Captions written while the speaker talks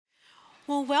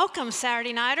Well, welcome,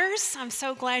 Saturday Nighters. I'm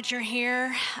so glad you're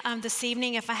here this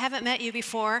evening. If I haven't met you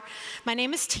before, my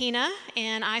name is Tina,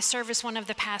 and I serve as one of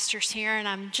the pastors here, and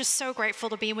I'm just so grateful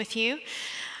to be with you.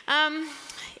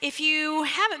 If you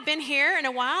haven't been here in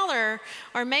a while,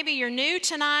 or maybe you're new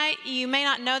tonight, you may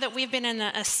not know that we've been in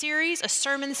a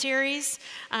sermon series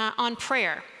on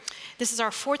prayer. This is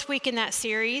our fourth week in that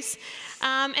series.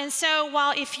 And so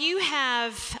while if you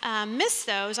have missed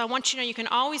those, I want you to know you can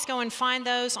always go and find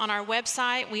those on our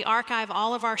website. We archive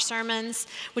all of our sermons,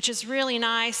 which is really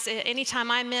nice.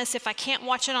 Anytime I miss, if I can't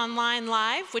watch it online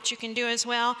live, which you can do as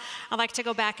well, I like to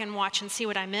go back and watch and see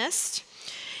what I missed.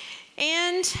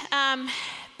 And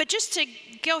but just to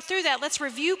go through that, let's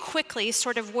review quickly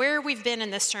sort of where we've been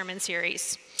in this sermon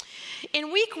series.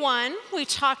 In week 1, we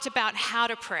talked about how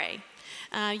to pray.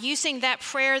 Using that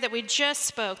prayer that we just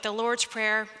spoke, the Lord's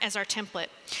Prayer, as our template.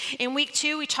 In week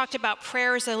 2, we talked about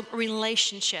prayer as a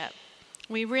relationship.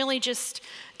 We really just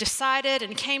decided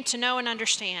and came to know and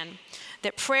understand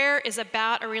that prayer is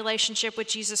about a relationship with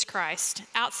Jesus Christ.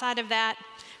 Outside of that,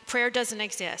 prayer doesn't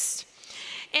exist.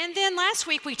 And then last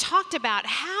week, we talked about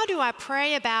how do I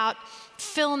pray about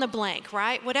fill in the blank,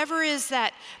 right? Whatever is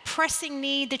that pressing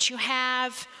need that you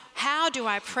have, how do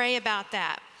I pray about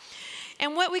that?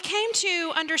 And what we came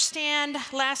to understand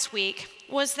last week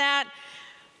was that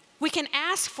we can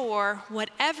ask for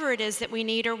whatever it is that we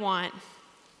need or want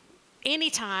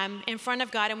anytime in front of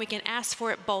God, and we can ask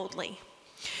for it boldly.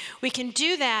 We can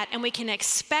do that, and we can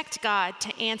expect God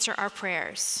to answer our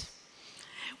prayers,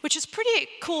 which is a pretty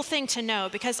cool thing to know,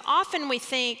 because often we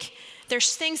think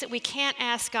there's things that we can't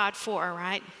ask God for,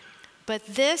 right? But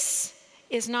this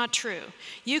is not true.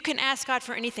 You can ask God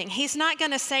for anything. He's not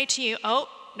going to say to you, oh,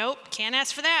 nope, can't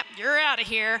ask for that. You're out of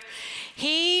here.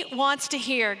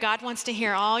 God wants to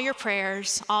hear all your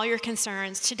prayers, all your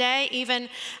concerns. Today, even,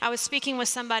 I was speaking with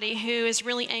somebody who is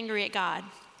really angry at God.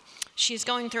 She's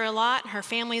going through a lot. Her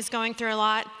family is going through a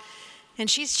lot. And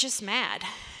she's just mad.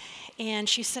 And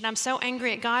she said, I'm so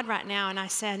angry at God right now. And I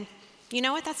said, you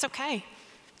know what? That's okay.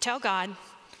 Tell God.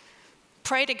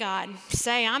 Pray to God.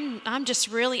 Say, I'm just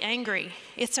really angry.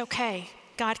 It's okay.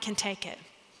 God can take it.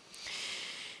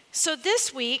 So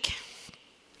this week,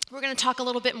 we're going to talk a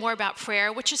little bit more about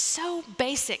prayer, which is so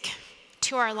basic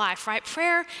to our life, right?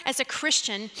 Prayer as a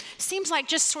Christian seems like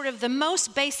just sort of the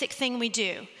most basic thing we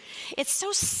do. It's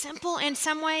so simple in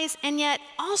some ways, and yet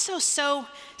also so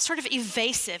sort of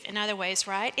evasive in other ways,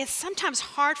 right? It's sometimes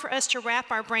hard for us to wrap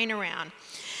our brain around.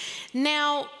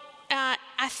 Now,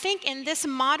 I think in this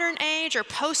modern age or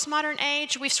postmodern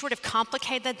age, we've sort of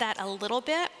complicated that a little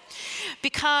bit,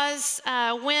 because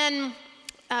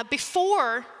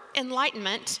before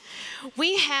Enlightenment,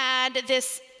 we had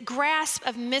this grasp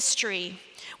of mystery.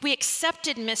 We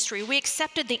accepted mystery. We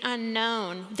accepted the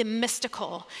unknown, the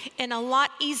mystical, in a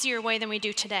lot easier way than we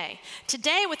do today.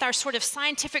 Today, with our sort of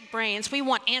scientific brains, we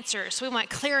want answers. We want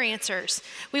clear answers.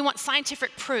 We want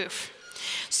scientific proof.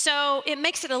 So it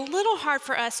makes it a little hard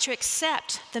for us to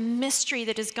accept the mystery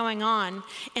that is going on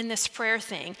in this prayer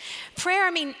thing. Prayer,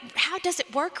 I mean, how does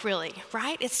it work really,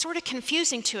 right? It's sort of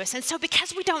confusing to us. And so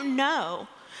because we don't know,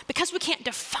 because we can't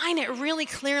define it really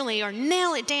clearly or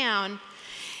nail it down,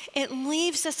 it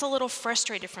leaves us a little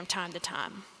frustrated from time to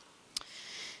time.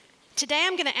 Today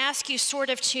I'm going to ask you sort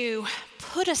of to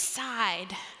put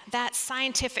aside that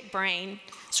scientific brain,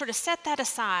 sort of set that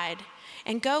aside,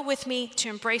 and go with me to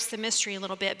embrace the mystery a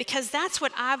little bit, because that's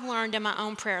what I've learned in my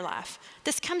own prayer life.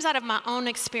 This comes out of my own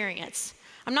experience.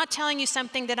 I'm not telling you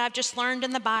something that I've just learned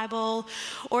in the Bible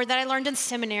or that I learned in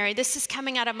seminary. This is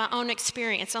coming out of my own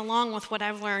experience, along with what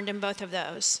I've learned in both of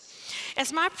those.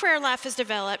 As my prayer life has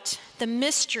developed, the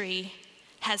mystery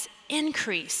has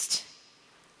increased.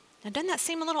 Now, doesn't that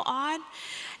seem a little odd?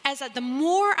 The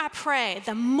more I pray,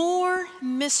 the more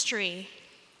mystery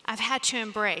I've had to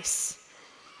embrace.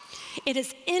 It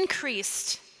has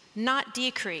increased, not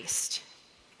decreased.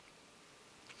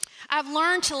 I've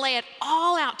learned to lay it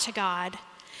all out to God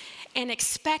and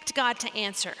expect God to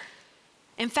answer.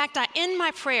 In fact, I end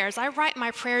my prayers, I write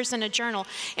my prayers in a journal,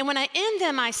 and when I end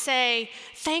them, I say,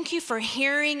 thank you for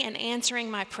hearing and answering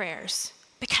my prayers,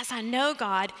 because I know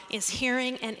God is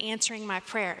hearing and answering my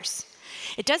prayers.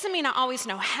 It doesn't mean I always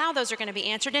know how those are going to be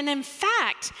answered, and in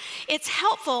fact, it's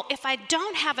helpful if I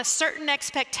don't have a certain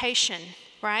expectation,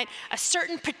 right? A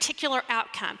certain particular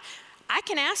outcome. I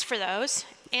can ask for those,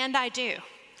 and I do.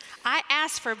 I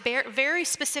ask for very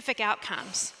specific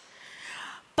outcomes.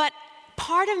 But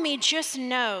part of me just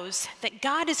knows that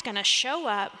God is going to show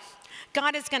up.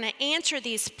 God is going to answer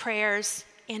these prayers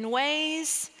in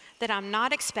ways that I'm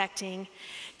not expecting.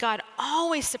 God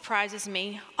always surprises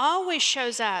me, always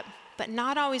shows up, but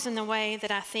not always in the way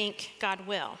that I think God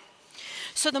will.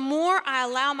 So the more I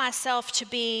allow myself to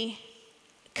be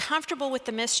comfortable with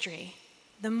the mystery,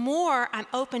 the more I'm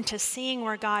open to seeing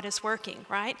where God is working,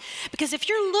 right? Because if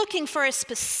you're looking for a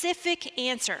specific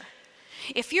answer,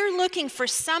 if you're looking for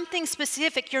something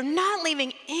specific, you're not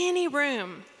leaving any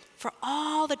room for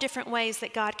all the different ways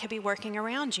that God could be working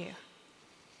around you.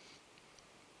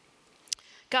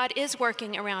 God is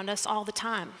working around us all the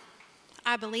time.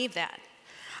 I believe that.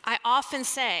 I often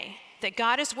say that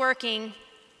God is working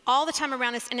all the time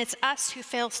around us, and it's us who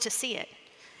fails to see it.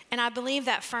 And I believe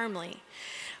that firmly.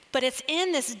 But it's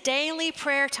in this daily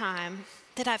prayer time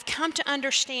that I've come to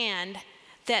understand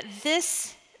that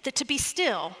to be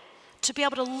still, to be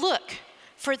able to look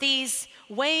for these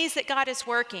ways that God is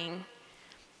working,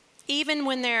 even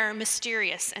when they're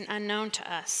mysterious and unknown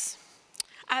to us.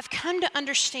 I've come to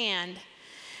understand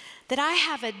that I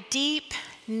have a deep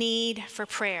need for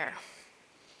prayer.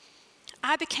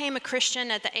 I became a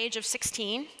Christian at the age of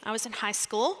 16. I was in high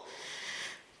school.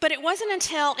 But it wasn't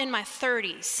until in my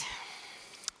 30s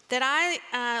that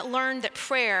I learned that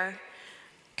prayer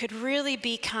could really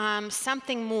become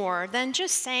something more than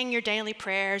just saying your daily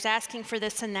prayers, asking for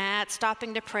this and that,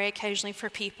 stopping to pray occasionally for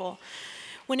people.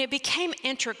 When it became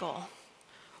integral,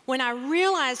 when I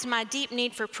realized my deep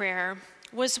need for prayer,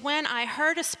 was when I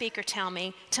heard a speaker tell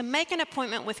me to make an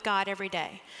appointment with God every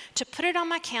day, to put it on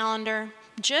my calendar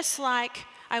just like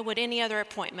I would any other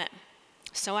appointment.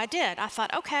 So I did. I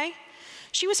thought, okay.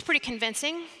 She was pretty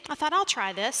convincing. I thought, I'll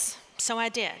try this. So I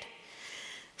did.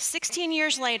 16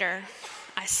 years later,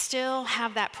 I still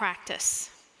have that practice.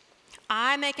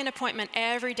 I make an appointment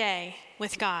every day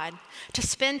with God to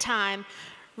spend time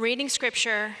reading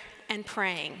scripture and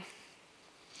praying.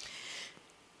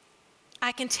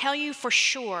 I can tell you for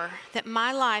sure that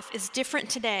my life is different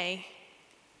today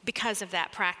because of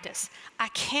that practice. I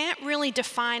can't really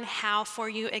define how for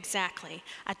you exactly.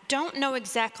 I don't know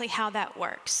exactly how that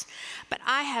works, but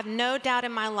I have no doubt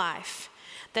in my life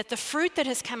that the fruit that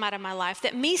has come out of my life,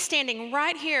 that me standing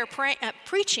right here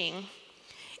preaching,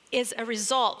 is a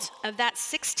result of that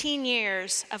 16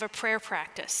 years of a prayer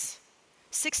practice.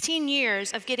 16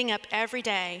 years of getting up every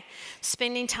day,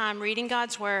 spending time reading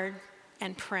God's word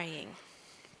and praying.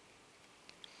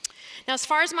 Now, as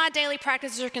far as my daily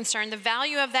practices are concerned, the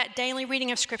value of that daily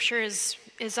reading of Scripture is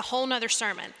a whole nother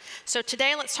sermon. So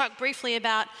today, let's talk briefly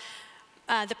about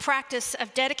the practice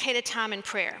of dedicated time in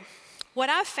prayer. What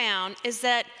I've found is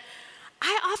that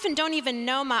I often don't even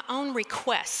know my own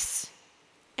requests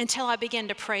until I begin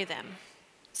to pray them.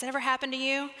 Has that ever happened to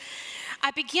you? I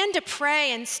begin to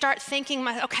pray and start thinking,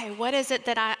 okay, what is it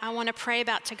that I want to pray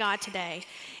about to God today?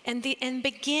 And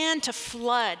begin to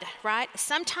flood, right?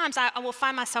 Sometimes I will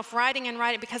find myself writing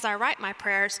because I write my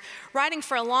prayers, writing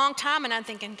for a long time, and I'm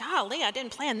thinking, golly, I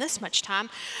didn't plan this much time,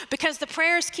 because the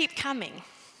prayers keep coming.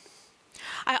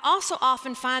 I also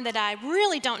often find that I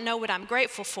really don't know what I'm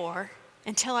grateful for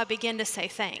until I begin to say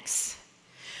thanks.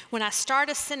 When I start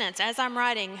a sentence as I'm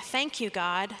writing, thank you,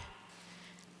 God,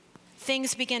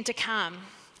 things begin to come.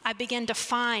 I begin to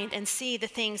find and see the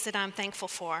things that I'm thankful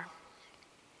for.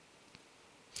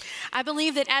 I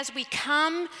believe that as we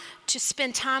come to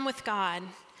spend time with God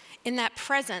in that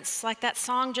presence, like that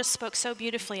song just spoke so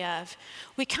beautifully of,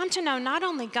 we come to know not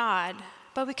only God,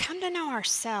 but we come to know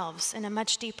ourselves in a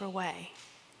much deeper way.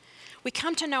 We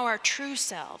come to know our true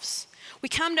selves. We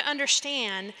come to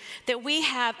understand that we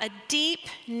have a deep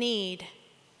need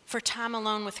for time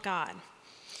alone with God.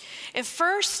 At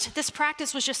first, this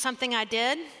practice was just something I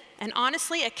did, and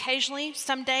honestly, occasionally,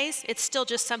 some days, it's still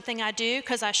just something I do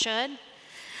because I should.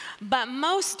 But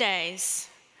most days,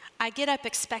 I get up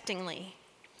expectingly,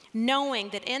 knowing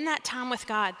that in that time with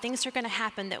God, things are going to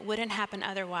happen that wouldn't happen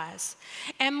otherwise.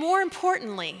 And more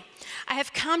importantly, I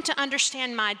have come to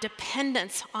understand my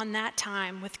dependence on that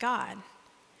time with God.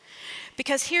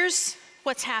 Because here's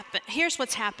what's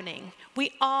happening.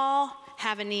 We all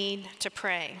have a need to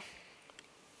pray.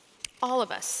 All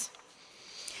of us.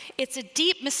 It's a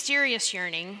deep, mysterious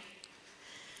yearning.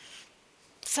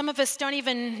 Some of us don't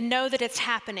even know that it's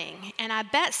happening. And I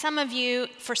bet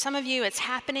for some of you, it's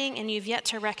happening and you've yet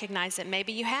to recognize it.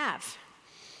 Maybe you have.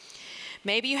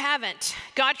 Maybe you haven't.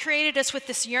 God created us with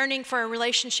this yearning for a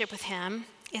relationship with Him.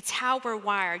 It's how we're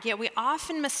wired. Yet we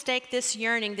often mistake this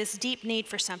yearning, this deep need,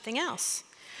 for something else.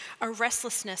 A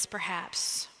restlessness,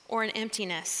 perhaps, or an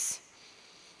emptiness.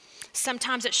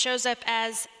 Sometimes it shows up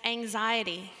as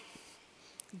anxiety,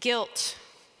 guilt.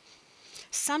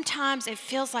 Sometimes it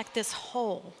feels like this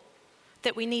hole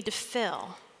that we need to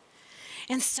fill.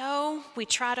 And so we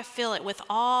try to fill it with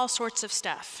all sorts of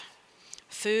stuff.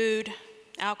 Food,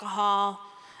 alcohol,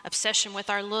 obsession with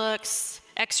our looks,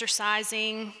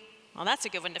 exercising. Well, that's a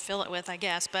good one to fill it with, I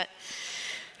guess. But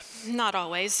not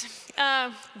always.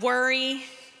 Worry,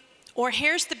 or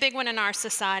here's the big one in our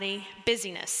society,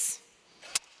 busyness.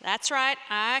 That's right,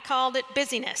 I called it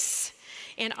busyness.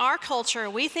 In our culture,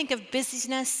 we think of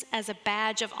busyness as a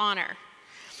badge of honor.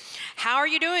 How are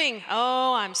you doing?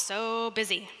 Oh, I'm so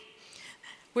busy.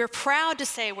 We're proud to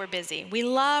say we're busy. We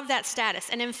love that status.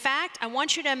 And in fact, I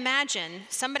want you to imagine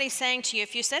somebody saying to you,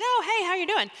 if you said, oh, hey, how are you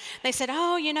doing? They said,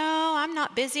 oh, I'm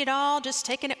not busy at all, just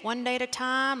taking it one day at a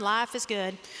time. Life is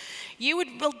good. You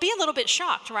would be a little bit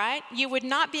shocked, right? You would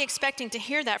not be expecting to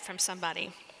hear that from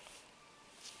somebody.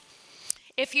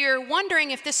 If you're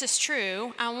wondering if this is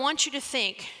true, I want you to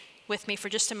think with me for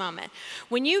just a moment.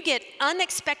 When you get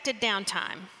unexpected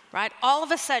downtime, right, all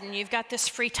of a sudden you've got this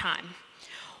free time.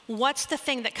 What's the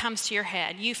thing that comes to your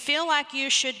head? You feel like you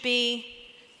should be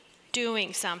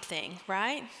doing something,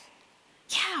 right?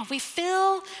 Yeah, we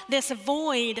fill this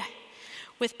void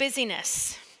with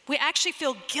busyness. We actually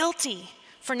feel guilty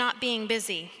for not being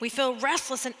busy. We feel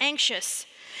restless and anxious.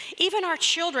 Even our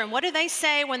children, what do they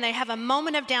say when they have a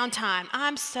moment of downtime?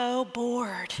 I'm so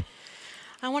bored.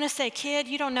 I want to say, kid,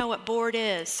 you don't know what bored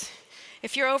is.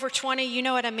 If you're over 20, you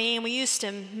know what I mean. We used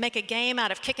to make a game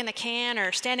out of kicking a can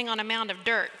or standing on a mound of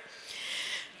dirt.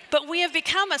 But we have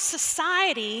become a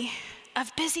society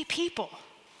of busy people.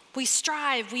 We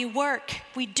strive, we work,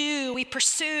 we do, we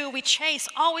pursue, we chase,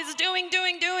 always doing.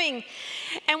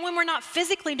 And when we're not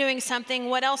physically doing something,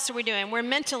 what else are we doing?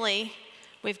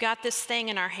 We've got this thing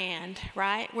in our hand,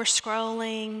 right? We're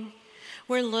scrolling,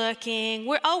 we're looking,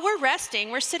 we're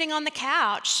resting, we're sitting on the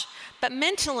couch. But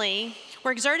mentally,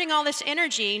 we're exerting all this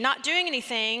energy, not doing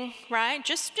anything, right?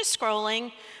 Just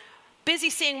scrolling, busy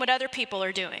seeing what other people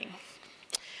are doing.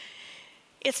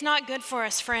 It's not good for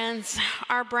us, friends.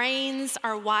 Our brains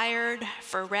are wired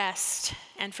for rest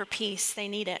and for peace. They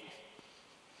need it.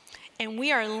 And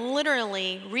we are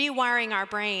literally rewiring our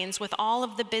brains with all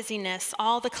of the busyness,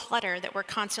 all the clutter that we're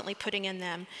constantly putting in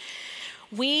them.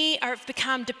 We have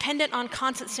become dependent on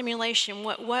constant stimulation.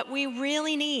 What we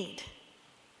really need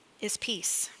is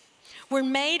peace. We're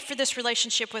made for this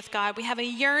relationship with God. We have a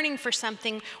yearning for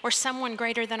something or someone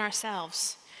greater than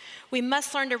ourselves. We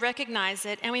must learn to recognize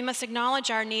it, and we must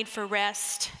acknowledge our need for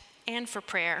rest and for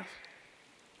prayer.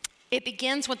 It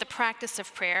begins with the practice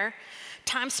of prayer.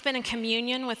 Time spent in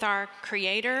communion with our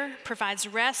Creator provides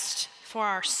rest for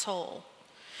our soul.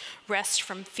 Rest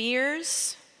from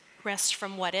fears, rest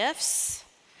from what-ifs,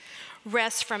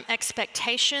 rest from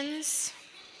expectations,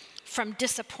 from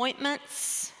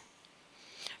disappointments,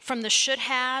 from the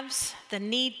should-haves, the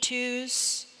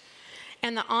need-tos,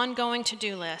 and the ongoing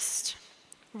to-do list.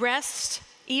 Rest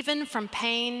even from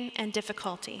pain and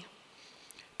difficulty.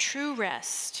 True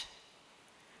rest.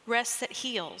 Rest that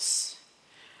heals.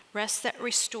 Rest that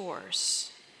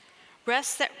restores.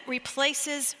 Rest that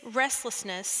replaces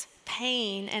restlessness,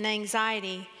 pain, and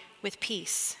anxiety with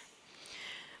peace.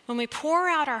 When we pour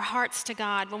out our hearts to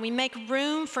God, when we make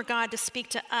room for God to speak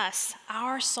to us,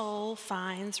 our soul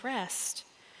finds rest.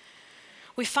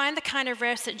 We find the kind of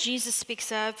rest that Jesus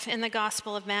speaks of in the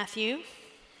Gospel of Matthew.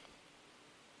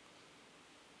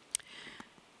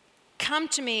 Come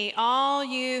to me, all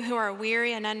you who are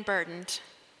weary and burdened,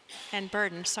 and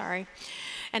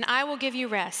I will give you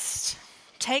rest.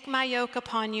 Take my yoke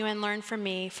upon you and learn from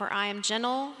me, for I am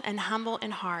gentle and humble in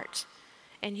heart,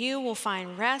 and you will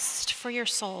find rest for your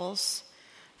souls,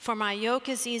 for my yoke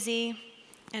is easy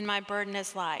and my burden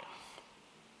is light.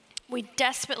 We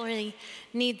desperately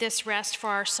need this rest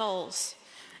for our souls,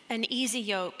 an easy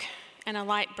yoke and a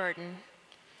light burden.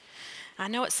 I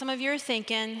know what some of you are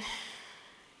thinking.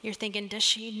 You're thinking, does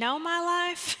she know my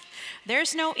life?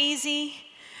 There's no easy,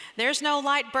 there's no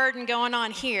light burden going on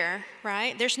here,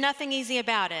 right? There's nothing easy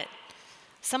about it.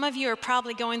 Some of you are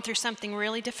probably going through something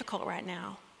really difficult right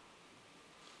now.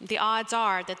 The odds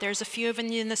are that there's a few of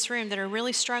you in this room that are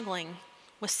really struggling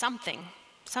with something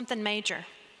major.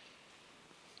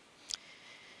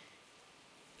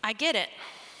 I get it.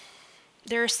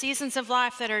 There are seasons of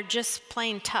life that are just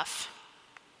plain tough.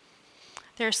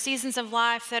 There are seasons of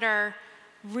life that are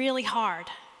really hard.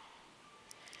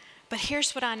 But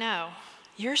here's what I know.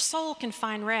 Your soul can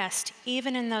find rest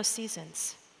even in those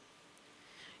seasons.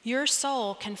 Your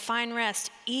soul can find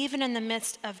rest even in the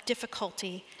midst of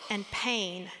difficulty and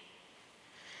pain.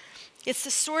 It's the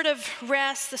sort of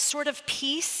rest, the sort of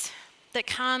peace that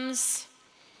comes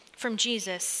from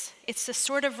Jesus. It's the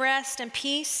sort of rest and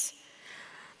peace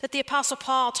that the Apostle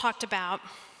Paul talked about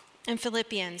in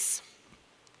Philippians.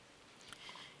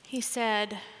 He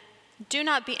said, "Do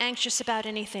not be anxious about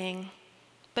anything,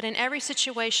 but in every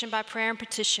situation by prayer and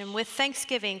petition, with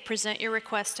thanksgiving, present your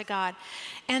requests to God.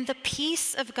 And the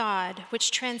peace of God,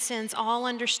 which transcends all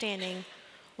understanding,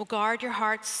 will guard your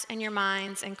hearts and your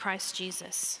minds in Christ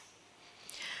Jesus.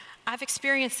 I've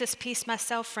experienced this peace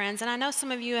myself, friends, and I know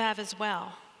some of you have as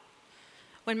well.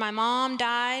 When my mom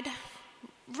died,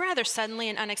 rather suddenly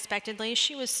and unexpectedly,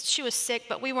 she was sick,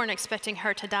 but we weren't expecting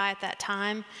her to die at that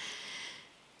time.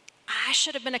 I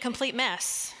should have been a complete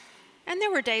mess, and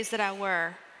there were days that I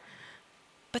were,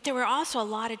 but there were also a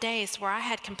lot of days where I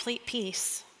had complete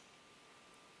peace.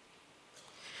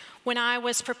 When I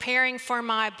was preparing for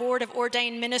my Board of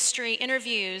Ordained Ministry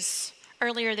interviews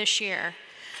earlier this year,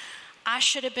 I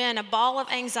should have been a ball of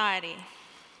anxiety,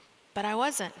 but I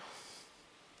wasn't.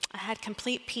 I had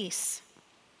complete peace.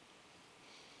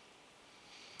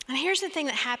 And here's the thing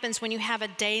that happens when you have a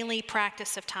daily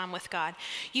practice of time with God.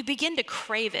 You begin to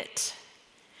crave it.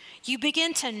 You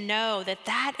begin to know that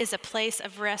that is a place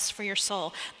of rest for your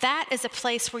soul. That is a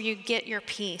place where you get your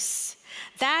peace.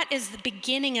 That is the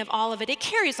beginning of all of it. It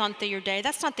carries on through your day.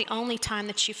 That's not the only time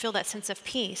that you feel that sense of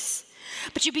peace.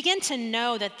 But you begin to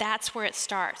know that that's where it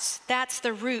starts. That's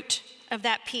the root of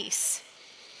that peace.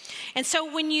 And so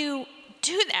when you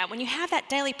do that, when you have that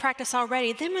daily practice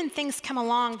already, then when things come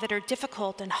along that are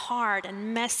difficult and hard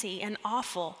and messy and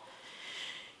awful,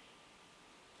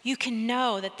 you can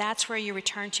know that that's where you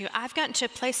return to. I've gotten to a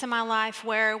place in my life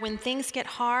where when things get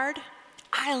hard,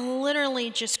 I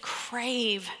literally just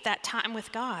crave that time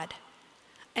with God.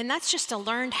 And that's just a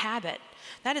learned habit.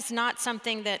 That is not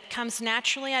something that comes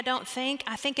naturally, I don't think.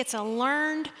 I think it's a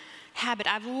learned habit.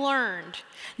 I've learned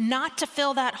not to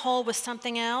fill that hole with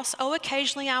something else. Oh,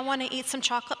 occasionally I want to eat some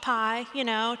chocolate pie,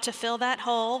 to fill that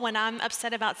hole when I'm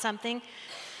upset about something.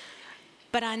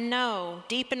 But I know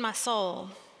deep in my soul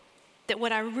that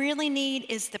what I really need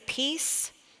is the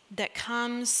peace that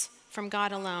comes from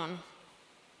God alone.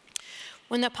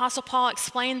 When the Apostle Paul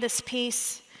explained this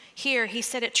peace here, he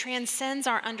said it transcends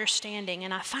our understanding,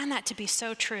 and I find that to be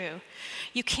so true.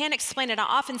 You can't explain it. I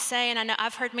often say, and I know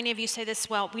I've heard many of you say this,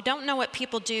 well, we don't know what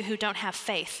people do who don't have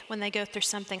faith when they go through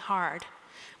something hard.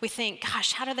 We think,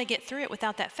 gosh, how do they get through it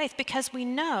without that faith? Because we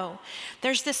know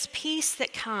there's this peace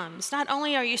that comes. Not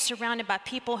only are you surrounded by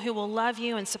people who will love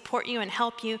you and support you and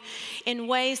help you in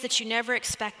ways that you never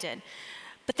expected,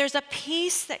 but there's a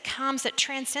peace that comes that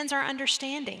transcends our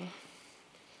understanding.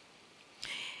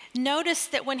 Notice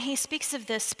that when he speaks of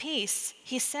this peace,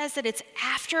 he says that it's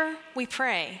after we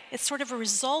pray. It's sort of a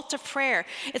result of prayer.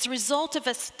 It's a result of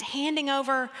us handing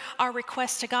over our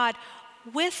requests to God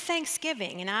with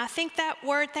thanksgiving. And I think that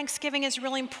word thanksgiving is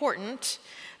really important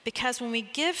because when we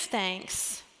give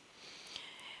thanks,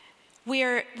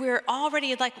 we're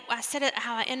already, like I said it,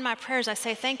 how I end my prayers, I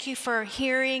say, thank you for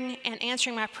hearing and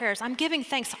answering my prayers. I'm giving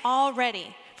thanks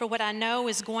already for what I know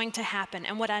is going to happen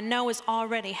and what I know is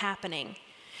already happening.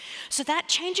 So that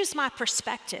changes my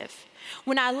perspective.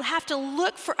 When I have to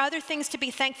look for other things to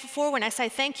be thankful for, when I say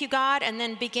thank you, God, and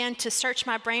then begin to search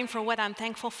my brain for what I'm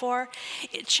thankful for,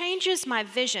 it changes my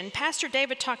vision. Pastor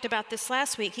David talked about this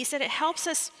last week. He said it helps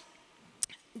us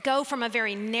go from a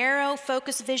very narrow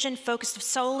focused vision, focused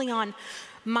solely on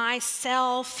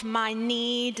myself, my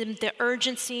need, and the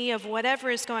urgency of whatever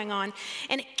is going on,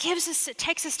 and it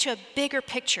takes us to a bigger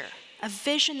picture. A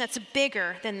vision that's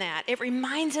bigger than that. It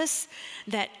reminds us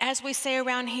that, as we say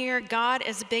around here, God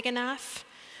is big enough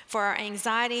for our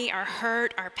anxiety, our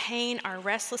hurt, our pain, our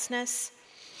restlessness.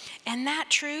 And that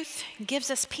truth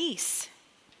gives us peace.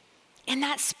 In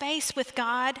that space with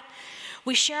God,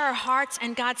 we share our hearts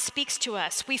and God speaks to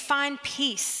us. We find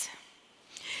peace.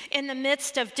 In the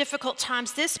midst of difficult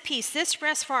times, this peace, this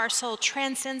rest for our soul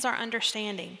transcends our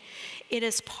understanding. It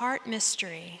is part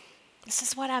mystery. This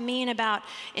is what I mean about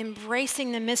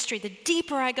embracing the mystery. The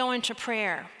deeper I go into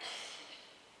prayer,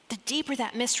 the deeper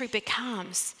that mystery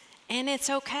becomes, and it's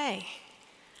okay.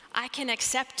 I can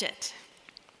accept it.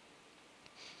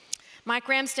 Mike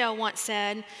Ramsdale once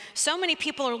said, so many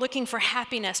people are looking for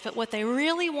happiness, but what they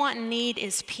really want and need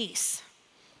is peace.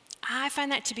 I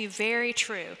find that to be very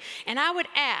true. And I would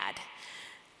add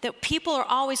that people are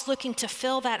always looking to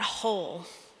fill that hole,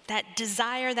 that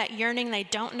desire, that yearning, they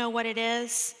don't know what it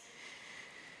is.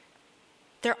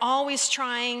 They're always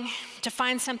trying to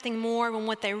find something more when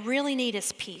what they really need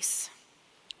is peace.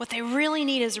 What they really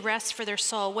need is rest for their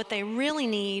soul. What they really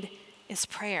need is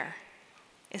prayer,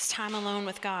 is time alone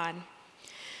with God.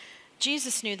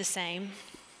 Jesus knew the same.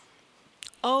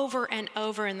 Over and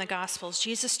over in the Gospels,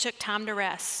 Jesus took time to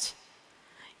rest.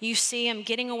 You see him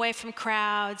getting away from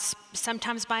crowds,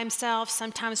 sometimes by himself,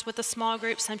 sometimes with a small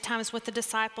group, sometimes with the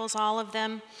disciples, all of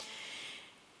them.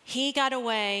 He got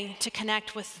away to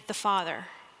connect with the Father.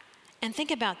 And think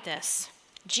about this.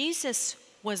 Jesus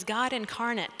was God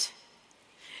incarnate.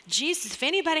 Jesus, if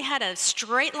anybody had a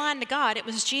straight line to God, it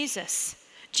was Jesus.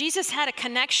 Jesus had a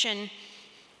connection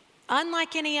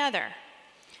unlike any other.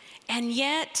 And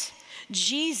yet,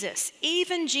 Jesus,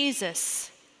 even Jesus,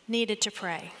 needed to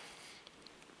pray.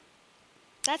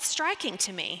 That's striking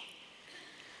to me.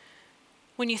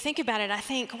 When you think about it, I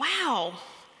think, wow.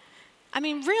 I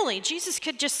mean, really, Jesus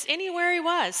could just, anywhere he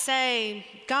was, say,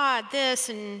 God this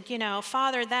and,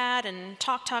 Father that, and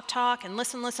talk, and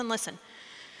listen.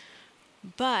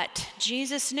 But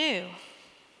Jesus knew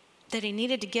that he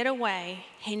needed to get away.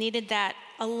 He needed that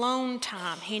alone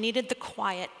time. He needed the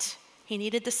quiet. He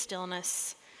needed the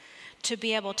stillness to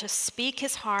be able to speak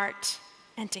his heart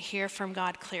and to hear from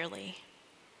God clearly.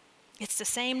 It's the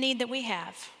same need that we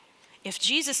have. If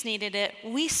Jesus needed it,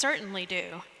 we certainly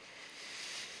do.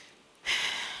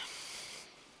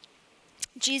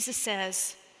 Jesus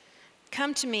says,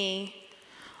 "Come to me,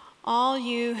 all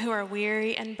you who are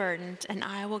weary and burdened, and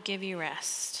I will give you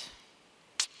rest."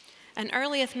 An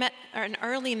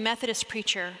early Methodist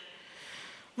preacher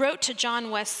wrote to John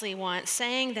Wesley once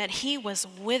saying that he was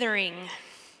withering.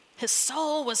 His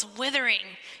soul was withering.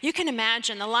 You can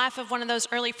imagine the life of one of those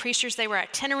early preachers. They were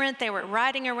itinerant. They were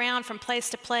riding around from place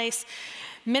to place,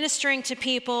 ministering to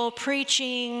people,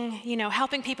 preaching,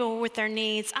 helping people with their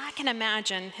needs. I can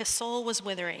imagine his soul was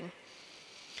withering.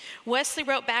 Wesley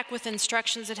wrote back with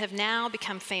instructions that have now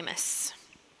become famous.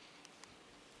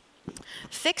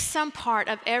 Fix some part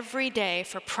of every day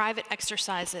for private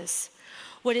exercises.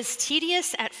 What is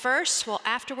tedious at first will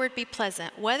afterward be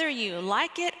pleasant, whether you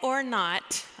like it or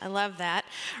not. I love that.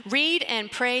 Read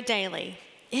and pray daily.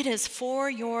 It is for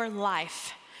your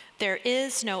life. There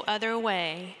is no other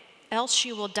way, else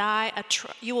you will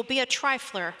you will be a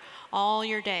trifler all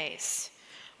your days.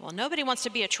 Well, nobody wants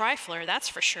to be a trifler, that's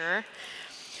for sure.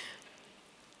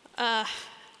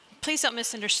 Please don't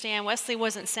misunderstand. Wesley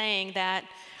wasn't saying that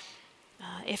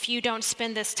if you don't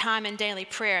spend this time in daily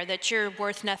prayer, that you're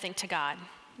worth nothing to God.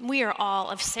 We are all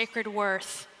of sacred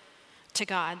worth to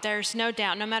God. There's no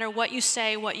doubt, no matter what you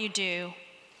say, what you do,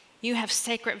 you have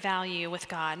sacred value with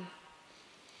God.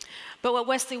 But what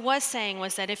Wesley was saying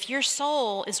was that if your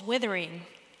soul is withering,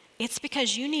 it's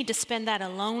because you need to spend that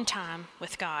alone time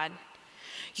with God.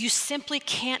 You simply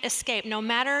can't escape, no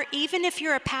matter, even if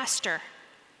you're a pastor,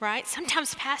 right?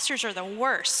 Sometimes pastors are the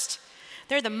worst.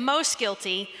 They're the most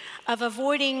guilty of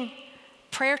avoiding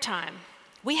prayer time.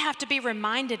 We have to be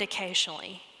reminded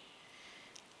occasionally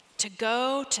to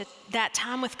go to that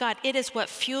time with God. It is what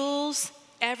fuels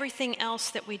everything else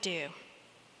that we do.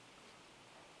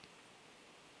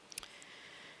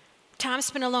 Time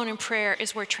spent alone in prayer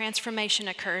is where transformation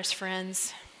occurs,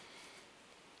 friends.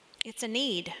 It's a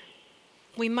need.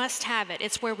 We must have it.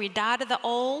 It's where we die to the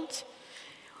old,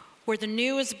 where the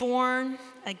new is born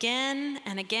again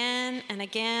and again and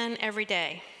again every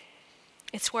day.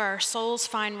 It's where our souls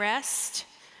find rest,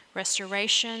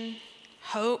 restoration,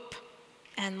 hope,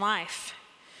 and life.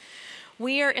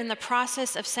 We are in the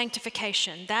process of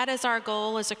sanctification. That is our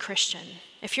goal as a Christian.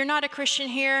 If you're not a Christian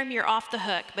here, you're off the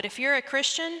hook. But if you're a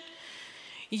Christian,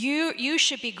 you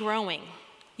should be growing.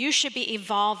 You should be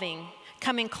evolving,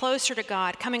 coming closer to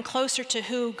God, coming closer to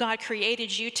who God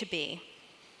created you to be.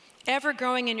 Ever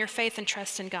growing in your faith and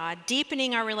trust in God,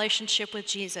 deepening our relationship with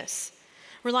Jesus,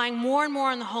 relying more and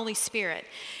more on the Holy Spirit.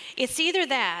 It's either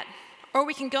that, or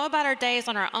we can go about our days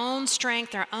on our own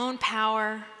strength, our own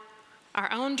power,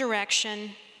 our own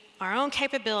direction, our own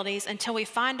capabilities, until we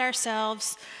find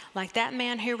ourselves, like that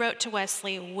man who wrote to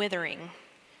Wesley, withering,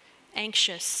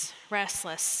 anxious,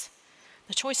 restless.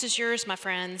 The choice is yours, my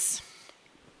friends.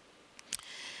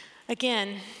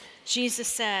 Again, Jesus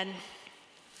said,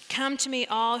 "Come to me,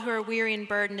 all who are weary and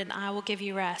burdened, and I will give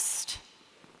you rest."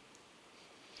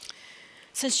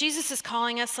 Since Jesus is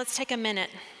calling us, let's take a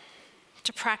minute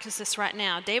to practice this right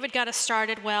now. David got us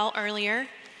started well earlier.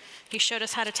 He showed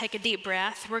us how to take a deep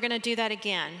breath. We're going to do that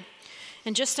again.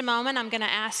 In just a moment, I'm going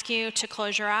to ask you to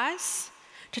close your eyes,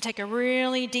 to take a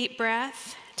really deep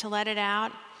breath, to let it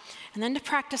out, and then to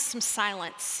practice some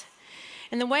silence.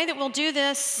 And the way that we'll do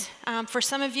this, for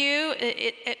some of you,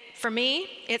 for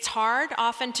me, it's hard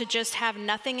often to just have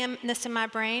nothingness in my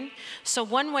brain. So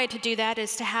one way to do that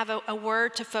is to have a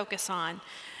word to focus on.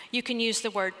 You can use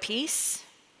the word peace,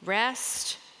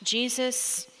 rest,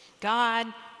 Jesus,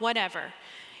 God, whatever.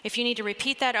 If you need to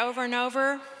repeat that over and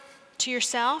over to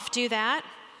yourself, do that.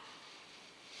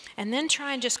 And then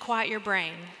try and just quiet your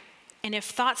brain. And if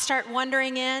thoughts start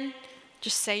wandering in,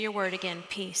 just say your word again,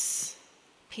 peace,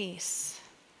 peace,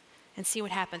 and see what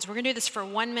happens. We're going to do this for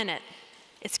 1 minute.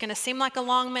 It's going to seem like a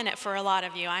long minute for a lot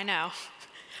of you, I know.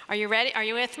 Are you ready? Are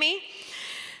you with me?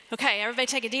 Okay, everybody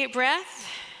take a deep breath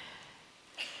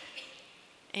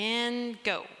and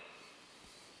go.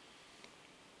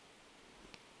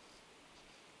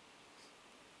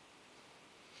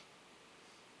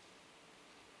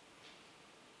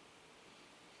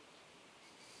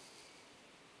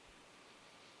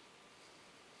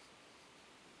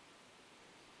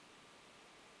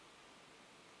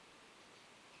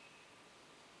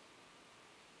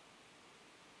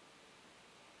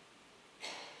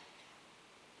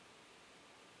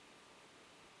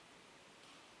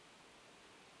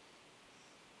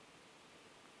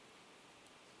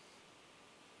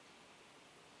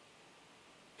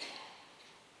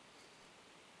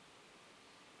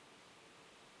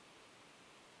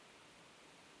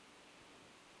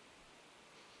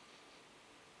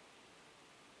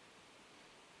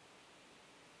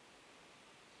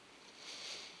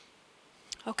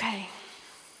 Okay.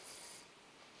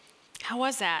 How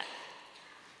was that?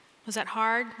 Was that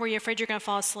hard? Were you afraid you're going to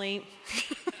fall asleep?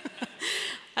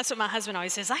 That's what my husband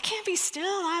always says. I can't be still.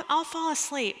 I'll fall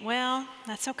asleep. Well,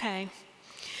 that's okay.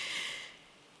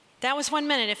 That was 1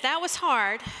 minute. If that was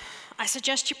hard, I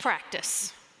suggest you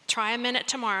practice. Try a minute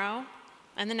tomorrow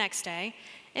and the next day.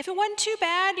 If it wasn't too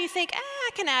bad, you think, I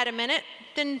can add a minute,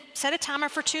 then set a timer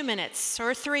for 2 minutes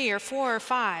or 3 or 4 or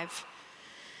 5.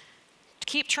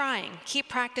 Keep trying. Keep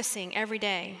practicing every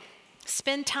day.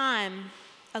 Spend time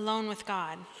alone with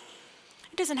God.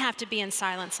 It doesn't have to be in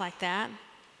silence like that.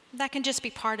 That can just be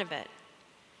part of it.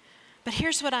 But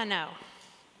here's what I know.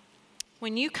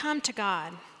 When you come to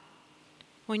God,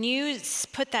 when you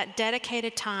put that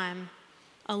dedicated time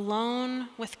alone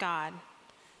with God,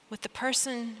 with the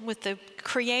person, with the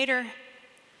Creator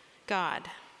God,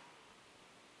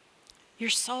 your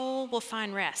soul will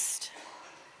find rest.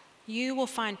 You will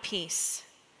find peace.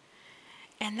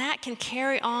 And that can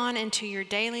carry on into your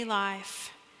daily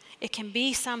life. It can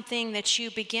be something that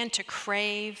you begin to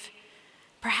crave.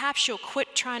 Perhaps you'll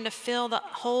quit trying to fill the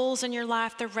holes in your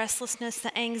life, the restlessness,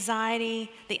 the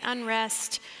anxiety, the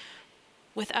unrest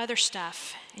with other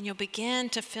stuff, and you'll begin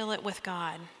to fill it with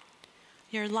God.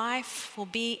 Your life will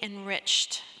be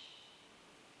enriched.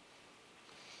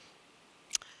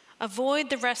 Avoid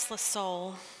the restless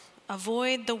soul,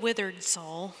 avoid the withered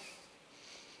soul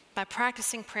by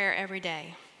practicing prayer every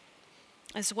day.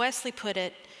 As Wesley put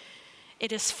it,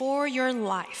 it is for your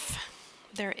life.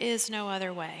 There is no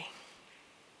other way.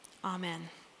 Amen.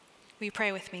 Will you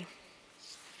pray with me?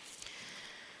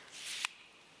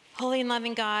 Holy and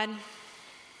loving God,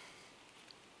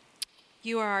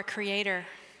 you are our Creator.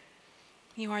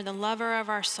 You are the lover of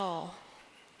our soul.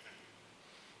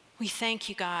 We thank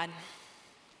you, God.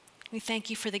 We thank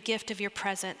you for the gift of your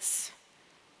presence.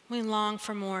 We long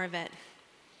for more of it.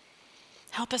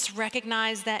 Help us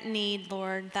recognize that need,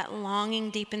 Lord, that longing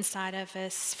deep inside of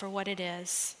us for what it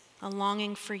is, a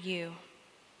longing for you.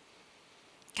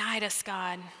 Guide us,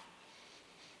 God.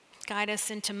 Guide us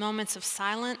into moments of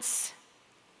silence,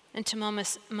 into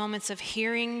moments of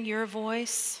hearing your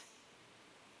voice,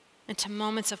 into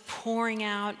moments of pouring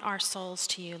out our souls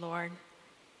to you, Lord.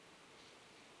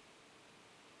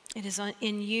 It is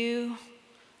in you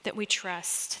that we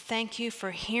trust. Thank you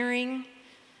for hearing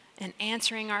and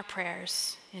answering our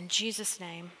prayers. In Jesus'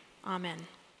 name, amen.